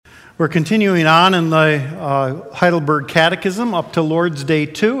We're continuing on in the Heidelberg Catechism up to Lord's Day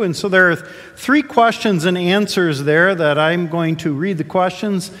 2, and so there are 3 questions and answers there that I'm going to read the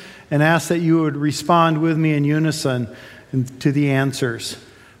questions and ask that you would respond with me in unison to the answers.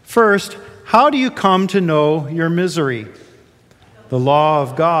 First, how do you come to know your misery? The law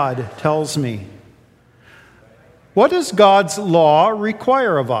of God tells me. What does God's law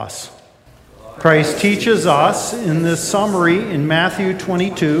require of us? Christ teaches us in this summary in Matthew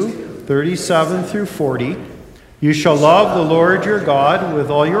 22:37 through 40, you shall love the Lord your God with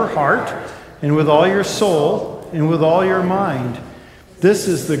all your heart and with all your soul and with all your mind. This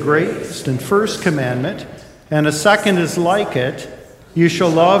is the greatest and first commandment, and a second is like it. You shall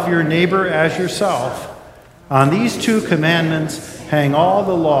love your neighbor as yourself. On these 2 commandments hang all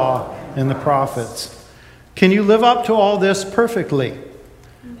the law and the prophets. Can you live up to all this perfectly?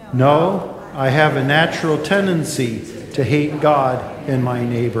 No, I have a natural tendency to hate God and my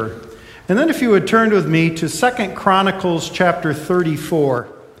neighbor. And then if you would turn with me to 2 Chronicles chapter 34.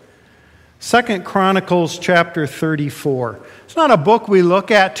 2 Chronicles chapter 34. It's not a book we look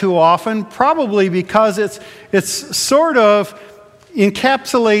at too often, probably because it's sort of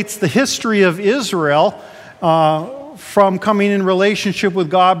encapsulates the history of Israel from coming in relationship with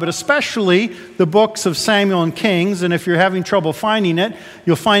God, but especially the books of Samuel and Kings. And if you're having trouble finding it,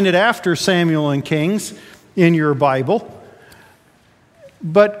 you'll find it after Samuel and Kings in your Bible.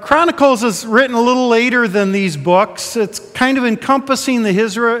 But Chronicles is written a little later than these books. It's kind of encompassing the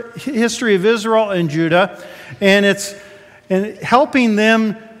history of Israel and Judah, and it's helping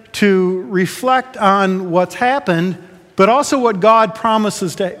them to reflect on what's happened, but also what God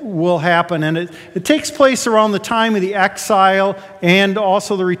promises will happen. And it takes place around the time of the exile and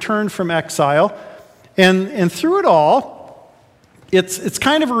also the return from exile. And through it all, it's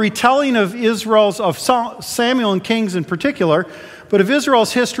kind of a retelling of Samuel and Kings in particular, but of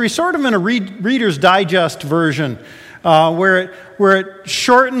Israel's history, sort of in a Reader's Digest version, where it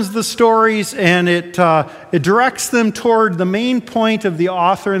shortens the stories and it directs them toward the main point of the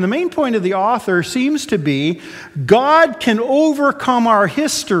author. And the main point of the author seems to be God can overcome our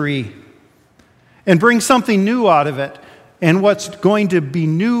history and bring something new out of it. And what's going to be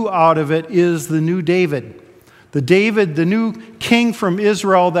new out of it is the new David. The new king from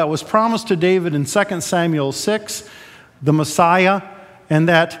Israel that was promised to David in 2 Samuel 6, the Messiah, and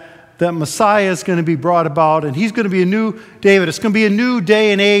that Messiah is going to be brought about, and he's going to be a new David. It's going to be a new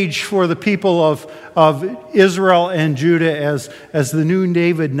day and age for the people of Israel and Judah as the new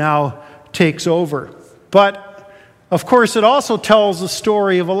David now takes over. But, of course, it also tells the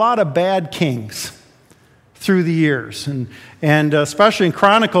story of a lot of bad kings through the years. And especially in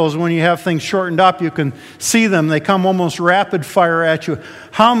Chronicles, when you have things shortened up, you can see them. They come almost rapid fire at you.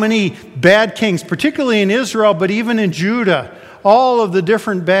 How many bad kings, particularly in Israel, but even in Judah, all of the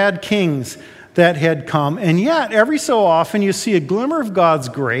different bad kings that had come. And yet, every so often, you see a glimmer of God's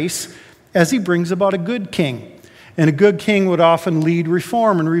grace as he brings about a good king. And a good king would often lead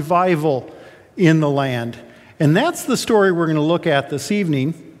reform and revival in the land. And that's the story we're going to look at this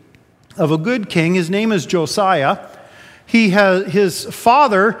evening of a good king. His name is Josiah. His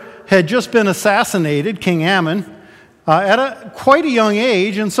father had just been assassinated, King Ammon, at quite a young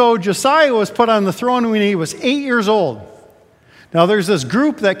age. And so Josiah was put on the throne when he was 8 years old. Now, there's this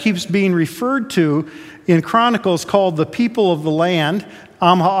group that keeps being referred to in Chronicles called the people of the land,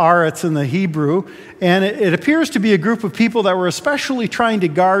 Am Haaretz in the Hebrew, and it appears to be a group of people that were especially trying to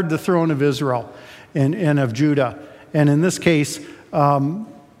guard the throne of Israel and of Judah. And in this case,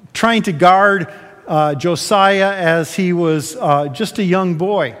 trying to guard Josiah as he was just a young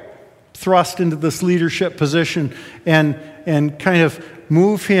boy, thrust into this leadership position and kind of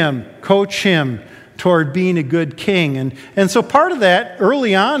move him, coach him toward being a good king. And so part of that,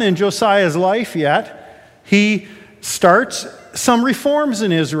 early on in Josiah's life he starts some reforms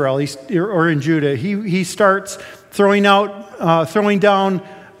in Israel or in Judah. He starts throwing down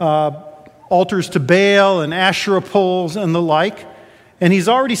altars to Baal and Asherah poles and the like. And he's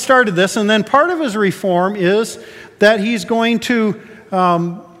already started this. And then part of his reform is that he's going to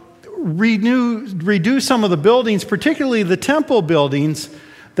redo some of the buildings, particularly the temple buildings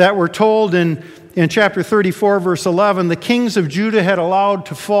that were told in chapter 34, verse 11, the kings of Judah had allowed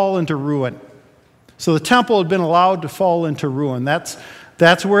to fall into ruin. So the temple had been allowed to fall into ruin. That's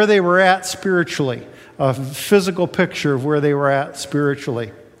where they were at spiritually, a physical picture of where they were at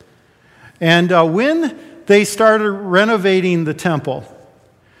spiritually. And when they started renovating the temple,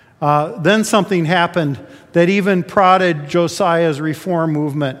 then something happened that even prodded Josiah's reform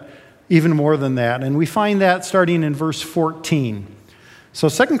movement even more than that. And we find that starting in verse 14. So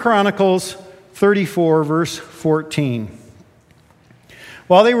 2 Chronicles 34, verse 14.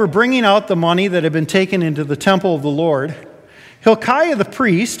 While they were bringing out the money that had been taken into the temple of the Lord, Hilkiah the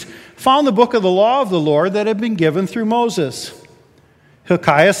priest found the book of the law of the Lord that had been given through Moses.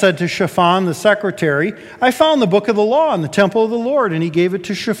 Hilkiah said to Shaphan the secretary, "I found the book of the law in the temple of the Lord," and he gave it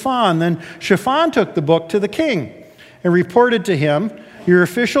to Shaphan. Then Shaphan took the book to the king and reported to him, "Your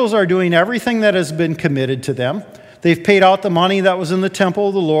officials are doing everything that has been committed to them. They've paid out the money that was in the temple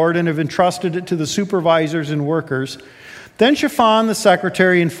of the Lord and have entrusted it to the supervisors and workers." Then Shaphan the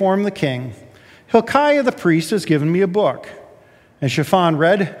secretary informed the king, "Hilkiah the priest has given me a book." And Shaphan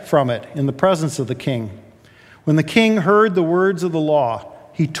read from it in the presence of the king. When the king heard the words of the law,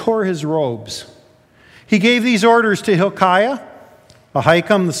 he tore his robes. He gave these orders to Hilkiah,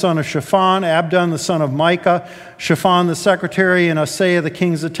 Ahikam the son of Shaphan, Abdon the son of Micah, Shaphan the secretary, and Asaiah the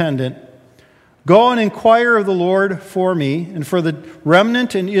king's attendant. "Go and inquire of the Lord for me and for the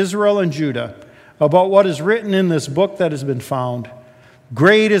remnant in Israel and Judah about what is written in this book that has been found.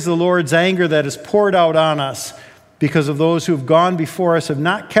 Great is the Lord's anger that is poured out on us, because of those who have gone before us have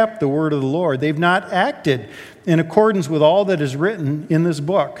not kept the word of the Lord. They've not acted in accordance with all that is written in this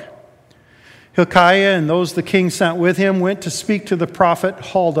book." Hilkiah and those the king sent with him went to speak to the prophet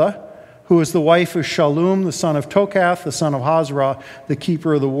Huldah, who was the wife of Shallum, the son of Tokath, the son of Hazra, the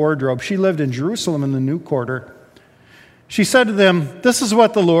keeper of the wardrobe. She lived in Jerusalem in the new quarter. She said to them, "This is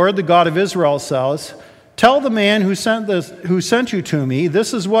what the Lord, the God of Israel, says. Tell the man who sent you to me,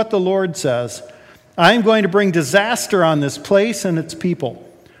 this is what the Lord says. I am going to bring disaster on this place and its people.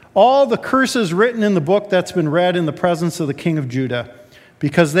 All the curses written in the book that's been read in the presence of the king of Judah,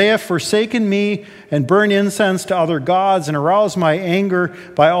 because they have forsaken me and burned incense to other gods and aroused my anger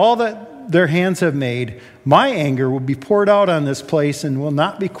by all that their hands have made. My anger will be poured out on this place and will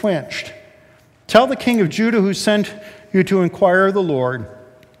not be quenched. Tell the king of Judah who sent you to inquire of the Lord,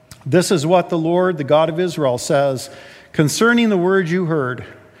 this is what the Lord, the God of Israel, says concerning the words you heard.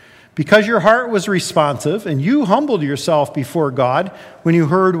 Because your heart was responsive and you humbled yourself before God when you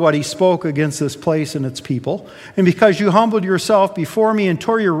heard what he spoke against this place and its people, and because you humbled yourself before me and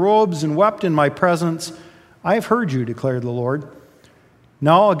tore your robes and wept in my presence, I have heard you, declared the Lord.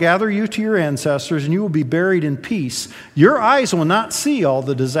 Now I'll gather you to your ancestors and you will be buried in peace. Your eyes will not see all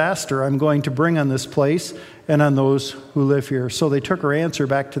the disaster I'm going to bring on this place and on those who live here." So they took her answer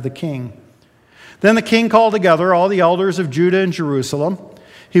back to the king. Then the king called together all the elders of Judah and Jerusalem.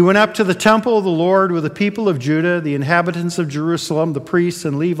 He went up to the temple of the Lord with the people of Judah, the inhabitants of Jerusalem, the priests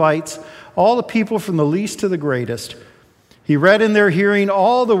and Levites, all the people from the least to the greatest. He read in their hearing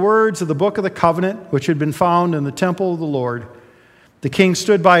all the words of the book of the covenant, which had been found in the temple of the Lord. The king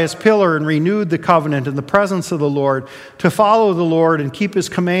stood by his pillar and renewed the covenant in the presence of the Lord, to follow the Lord and keep his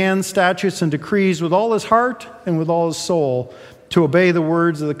commands, statutes, and decrees with all his heart and with all his soul, to obey the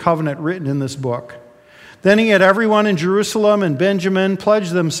words of the covenant written in this book. Then he had everyone in Jerusalem and Benjamin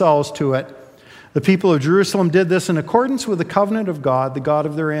pledge themselves to it. The people of Jerusalem did this in accordance with the covenant of God, the God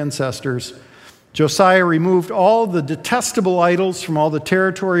of their ancestors. Josiah removed all the detestable idols from all the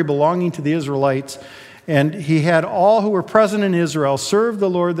territory belonging to the Israelites, and he had all who were present in Israel serve the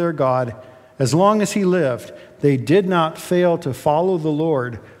Lord their God. As long as he lived, they did not fail to follow the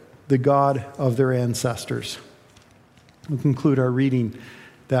Lord, the God of their ancestors. We'll conclude our reading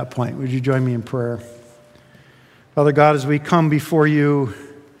at that point. Would you join me in prayer? Father God, as we come before you,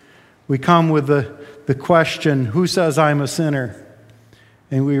 we come with the question, who says I'm a sinner?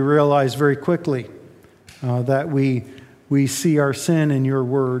 And we realize very quickly that we see our sin in your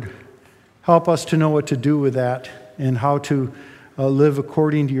word. Help us to know what to do with that and how to live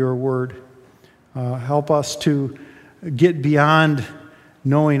according to your word. Help us to get beyond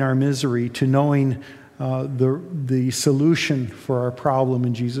knowing our misery to knowing the solution for our problem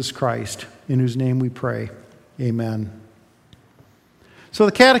in Jesus Christ, in whose name we pray. Amen. So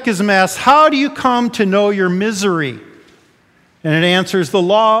the Catechism asks, how do you come to know your misery? And it answers, the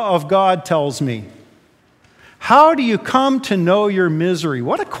law of God tells me. How do you come to know your misery?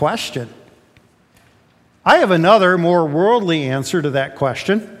 What a question. I have another, more worldly answer to that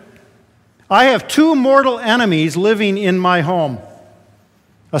question. I have two mortal enemies living in my home,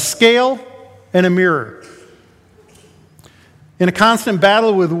 a scale and a mirror. In a constant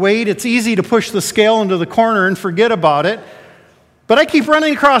battle with weight, it's easy to push the scale into the corner and forget about it. But I keep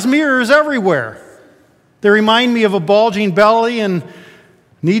running across mirrors everywhere. They remind me of a bulging belly and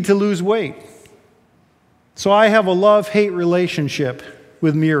need to lose weight. So I have a love-hate relationship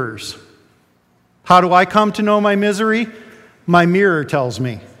with mirrors. How do I come to know my misery? My mirror tells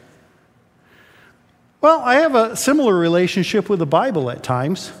me. Well, I have a similar relationship with the Bible at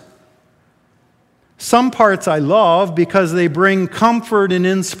times. Some parts I love because they bring comfort and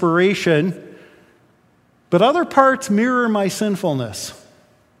inspiration, but other parts mirror my sinfulness.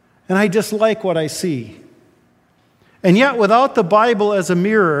 and I dislike what I see. And yet, without the Bible as a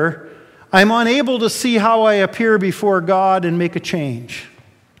mirror, I'm unable to see how I appear before God and make a change.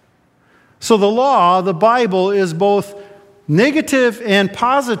 So the law, the Bible, is both negative and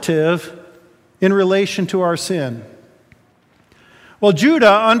positive in relation to our sin. Well,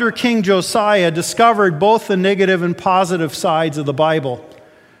 Judah, under King Josiah, discovered both the negative and positive sides of the Bible,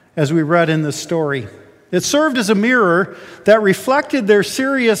 as we read in this story. It served as a mirror that reflected their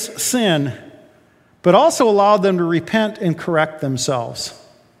serious sin, but also allowed them to repent and correct themselves.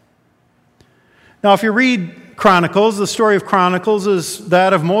 Now, if you read Chronicles, the story of Chronicles is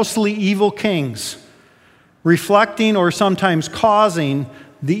that of mostly evil kings, reflecting or sometimes causing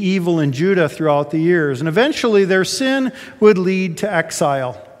the evil in Judah throughout the years. And eventually their sin would lead to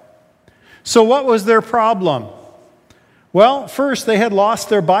exile. So what was their problem? Well, first they had lost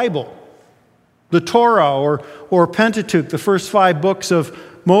their Bible, the Torah or Pentateuch, the first 5 books of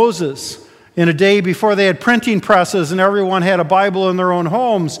Moses. In a day before they had printing presses and everyone had a Bible in their own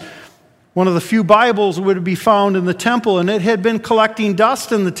homes, one of the few Bibles would be found in the temple, and it had been collecting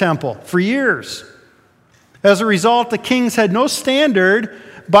dust in the temple for years. As a result, the kings had no standard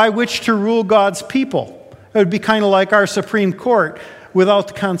by which to rule God's people. It would be kind of like our Supreme Court without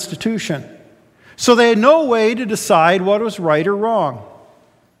the Constitution. So they had no way to decide what was right or wrong.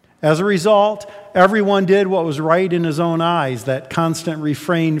 As a result, everyone did what was right in his own eyes. That constant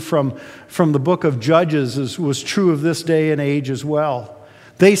refrain from the book of Judges was true of this day and age as well.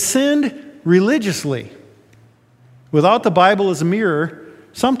 They sinned religiously. Without the Bible as a mirror,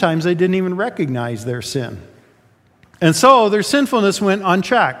 sometimes they didn't even recognize their sin. And so their sinfulness went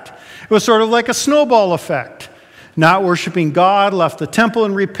unchecked. It was sort of like a snowball effect. Not worshiping God left the temple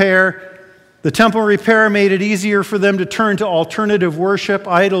in repair. The temple repair made it easier for them to turn to alternative worship,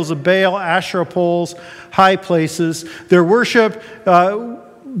 idols of Baal, Asherah poles, high places. Their worship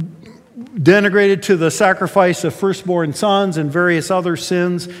denigrated to the sacrifice of firstborn sons and various other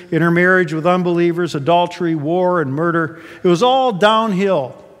sins, intermarriage with unbelievers, adultery, war, and murder. It was all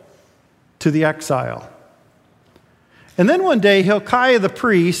downhill to the exile. And then one day, Hilkiah the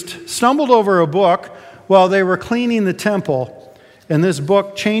priest stumbled over a book while they were cleaning the temple, and this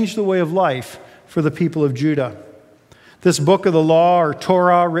book changed the way of life for the people of Judah. This book of the law, or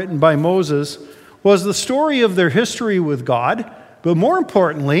Torah, written by Moses, was the story of their history with God, but more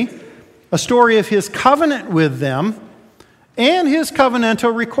importantly, a story of his covenant with them and his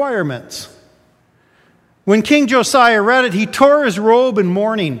covenantal requirements. When King Josiah read it, he tore his robe in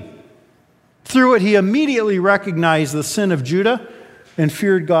mourning. Through it, he immediately recognized the sin of Judah and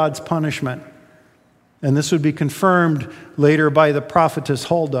feared God's punishment. And this would be confirmed later by the prophetess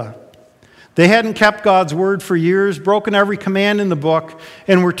Huldah. They hadn't kept God's word for years, broken every command in the book,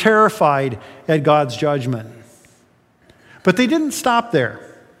 and were terrified at God's judgment. But they didn't stop there,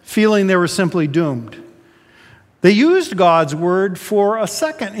 feeling they were simply doomed. They used God's word for a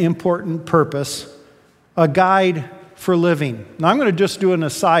second important purpose, a guide for living. Now, I'm going to just do an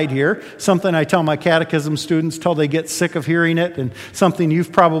aside here, something I tell my catechism students till they get sick of hearing it, and something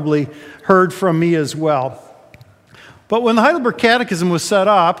you've probably heard from me as well. But when the Heidelberg Catechism was set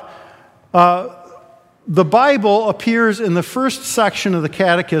up, the Bible appears in the first section of the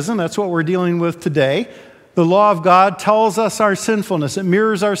Catechism. That's what we're dealing with today. The law of God tells us our sinfulness. It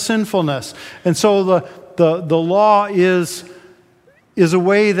mirrors our sinfulness. And so the law is a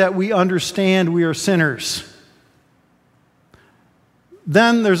way that we understand we are sinners.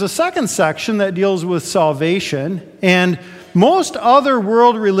 Then there's a second section that deals with salvation, and most other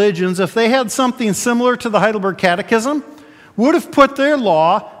world religions, if they had something similar to the Heidelberg Catechism, would have put their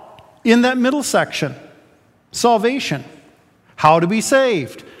law in that middle section. Salvation. How to be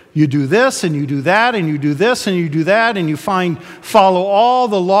saved. You do this, and you do that, and you do this, and you do that, and you follow all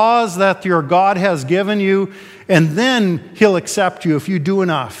the laws that your God has given you, and then he'll accept you if you do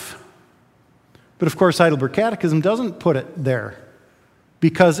enough. But of course, Heidelberg Catechism doesn't put it there,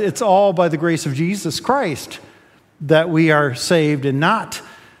 because it's all by the grace of Jesus Christ that we are saved and not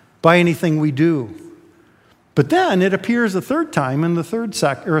by anything we do. But then it appears a second time in the third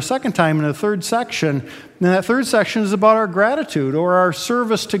section, and that third section is about our gratitude or our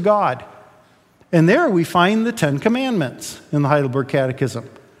service to God. And there we find the 10 Commandments in the Heidelberg Catechism.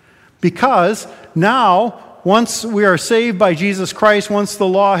 Because now, once we are saved by Jesus Christ, once the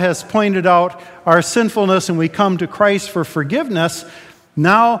law has pointed out our sinfulness and we come to Christ for forgiveness,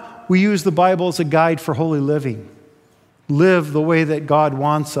 now we use the Bible as a guide for holy living. Live the way that God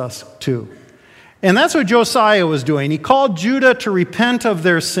wants us to. And that's what Josiah was doing. He called Judah to repent of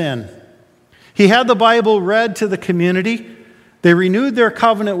their sin. He had the Bible read to the community. They renewed their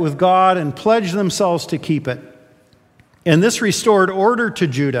covenant with God and pledged themselves to keep it. And this restored order to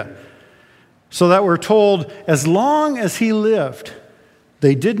Judah, so that we're told as long as he lived,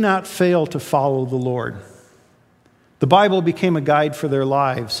 they did not fail to follow the Lord. The Bible became a guide for their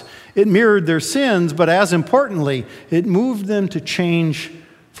lives. It mirrored their sins, but as importantly, it moved them to change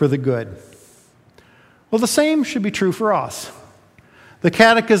for the good. Well, the same should be true for us. The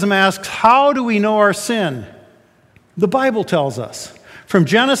Catechism asks, how do we know our sin? The Bible tells us. From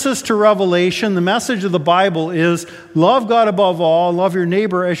Genesis to Revelation, the message of the Bible is love God above all, love your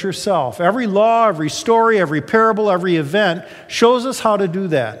neighbor as yourself. Every law, every story, every parable, every event shows us how to do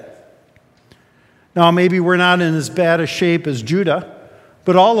that. Now, maybe we're not in as bad a shape as Judah,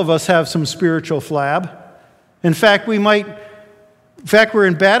 but all of us have some spiritual flab. In fact, we're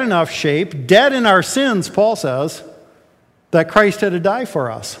in bad enough shape, dead in our sins, Paul says, that Christ had to die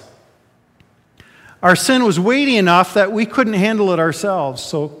for us. Our sin was weighty enough that we couldn't handle it ourselves,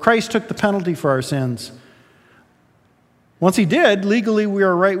 so Christ took the penalty for our sins. Once he did, legally we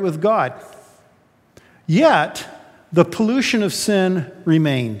are right with God. Yet, the pollution of sin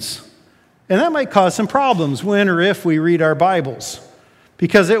remains. And that might cause some problems when or if we read our Bibles,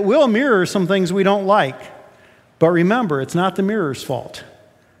 because it will mirror some things we don't like. But remember, it's not the mirror's fault.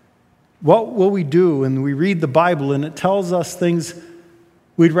 What will we do when we read the Bible and it tells us things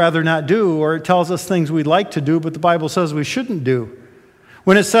we'd rather not do, or it tells us things we'd like to do, but the Bible says we shouldn't do?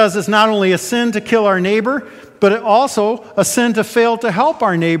 When it says it's not only a sin to kill our neighbor, but it also a sin to fail to help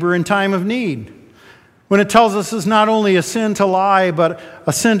our neighbor in time of need. When it tells us it's not only a sin to lie, but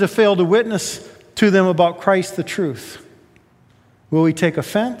a sin to fail to witness to them about Christ the truth. Will we take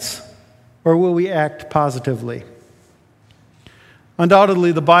offense, or will we act positively?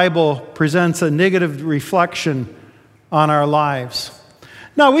 Undoubtedly, the Bible presents a negative reflection on our lives.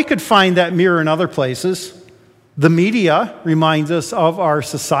 Now, we could find that mirror in other places. The media reminds us of our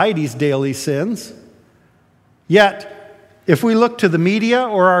society's daily sins. Yet, if we look to the media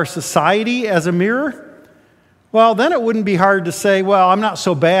or our society as a mirror, well, then it wouldn't be hard to say, well, I'm not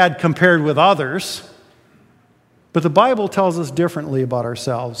so bad compared with others. But the Bible tells us differently about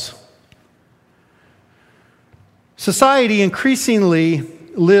ourselves. Society increasingly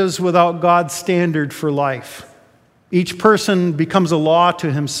lives without God's standard for life. Each person becomes a law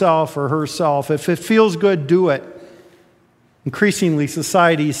to himself or herself. If it feels good, do it. Increasingly,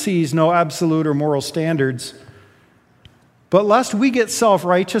 society sees no absolute or moral standards. But lest we get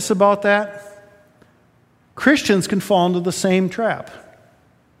self-righteous about that, Christians can fall into the same trap.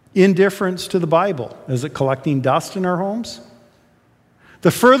 Indifference to the Bible. Is it collecting dust in our homes?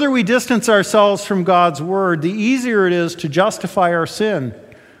 The further we distance ourselves from God's word, the easier it is to justify our sin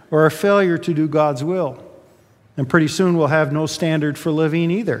or our failure to do God's will. And pretty soon we'll have no standard for living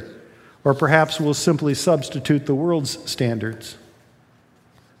either. Or perhaps we'll simply substitute the world's standards.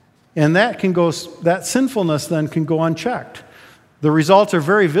 And that sinfulness then can go unchecked. The results are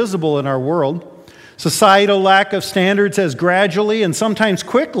very visible in our world. Societal lack of standards has gradually and sometimes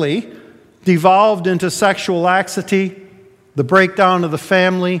quickly devolved into sexual laxity, the breakdown of the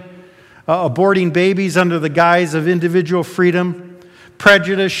family, aborting babies under the guise of individual freedom,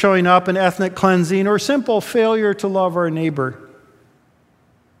 prejudice showing up in ethnic cleansing, or simple failure to love our neighbor.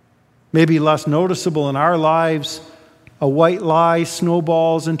 Maybe less noticeable in our lives, a white lie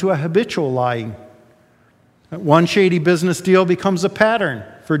snowballs into a habitual lying. One shady business deal becomes a pattern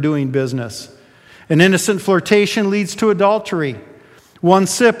for doing business. An innocent flirtation leads to adultery. One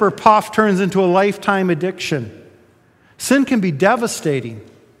sip or puff turns into a lifetime addiction. Sin can be devastating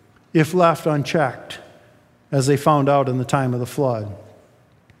if left unchecked, as they found out in the time of the flood.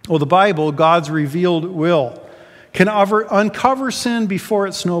 Well, the Bible, God's revealed will, can uncover sin before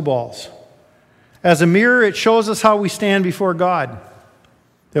it snowballs. As a mirror, it shows us how we stand before God.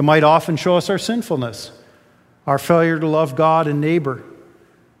 It might often show us our sinfulness, our failure to love God and neighbor.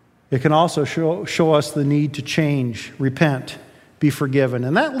 It can also show us the need to change, repent, be forgiven.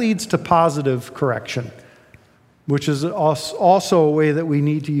 And that leads to positive correction, which is also a way that we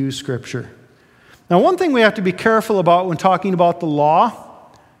need to use Scripture. Now, one thing we have to be careful about when talking about the law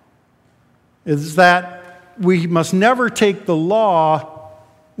is that we must never take the law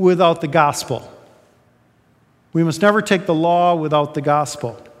without the gospel. We must never take the law without the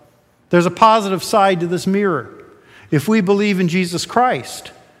gospel. There's a positive side to this mirror. If we believe in Jesus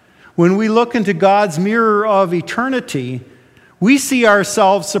Christ, when we look into God's mirror of eternity, we see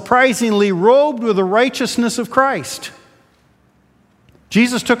ourselves surprisingly robed with the righteousness of Christ.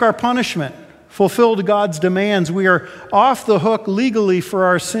 Jesus took our punishment, fulfilled God's demands. We are off the hook legally for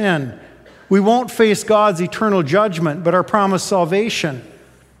our sin. We won't face God's eternal judgment, but our promised salvation,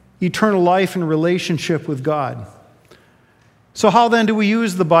 eternal life and relationship with God. So how then do we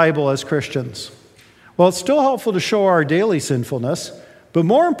use the Bible as Christians? Well, it's still helpful to show our daily sinfulness, but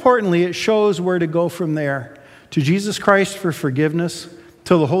more importantly, it shows where to go from there. To Jesus Christ for forgiveness,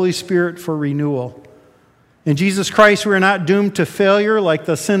 to the Holy Spirit for renewal. In Jesus Christ, we are not doomed to failure like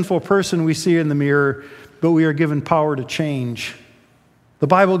the sinful person we see in the mirror, but we are given power to change. The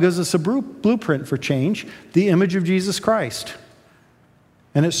Bible gives us a blueprint for change, the image of Jesus Christ.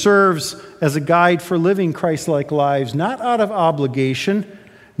 And it serves as a guide for living Christ-like lives, not out of obligation,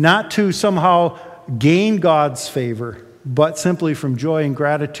 not to somehow gain God's favor, but simply from joy and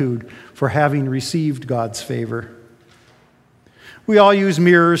gratitude for having received God's favor. We all use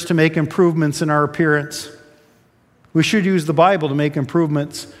mirrors to make improvements in our appearance. We should use the Bible to make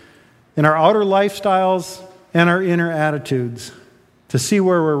improvements in our outer lifestyles and our inner attitudes, to see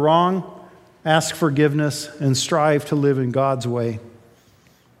where we're wrong, ask forgiveness, and strive to live in God's way.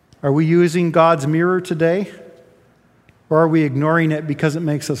 Are we using God's mirror today, or are we ignoring it because it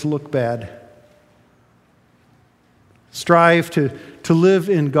makes us look bad? Strive to live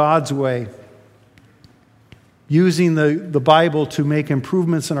in God's way, using the Bible to make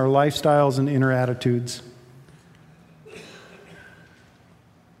improvements in our lifestyles and inner attitudes.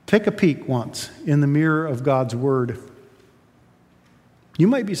 Take a peek once in the mirror of God's Word. You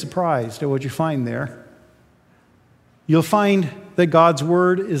might be surprised at what you find there. You'll find that God's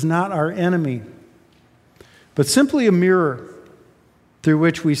Word is not our enemy, but simply a mirror through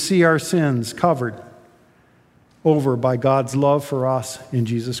which we see our sins covered over by God's love for us in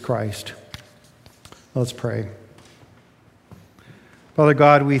Jesus Christ. Let's pray. Father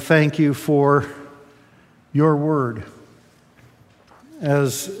God, we thank you for your word.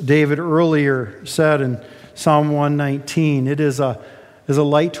 As David earlier said in Psalm 119, it is a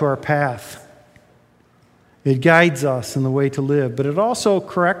light to our path. It guides us in the way to live, but it also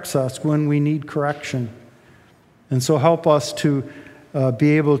corrects us when we need correction. And so help us to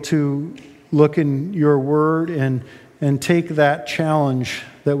be able to look in your word and take that challenge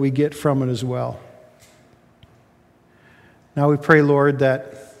that we get from it as well. Now we pray, Lord,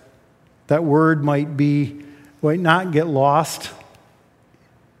 that word might not get lost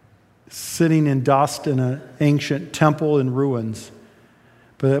sitting in dust in an ancient temple in ruins,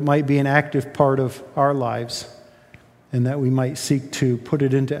 but it might be an active part of our lives, and that we might seek to put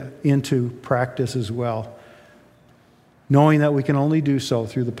it into practice as well, knowing that we can only do so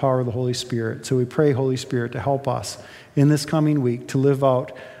through the power of the Holy Spirit. So we pray, Holy Spirit, to help us in this coming week to live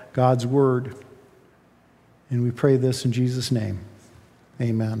out God's word. And we pray this in Jesus' name.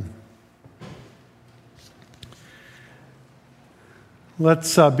 Amen.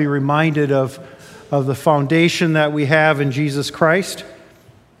 Let's be reminded of the foundation that we have in Jesus Christ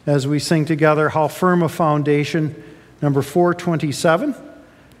as we sing together, How Firm a Foundation, number 427,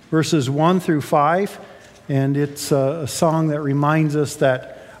 verses 1 through 5. And it's a song that reminds us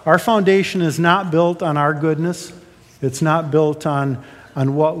that our foundation is not built on our goodness. It's not built on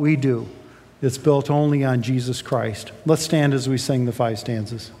what we do. It's built only on Jesus Christ. Let's stand as we sing the 5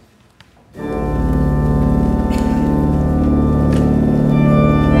 stanzas.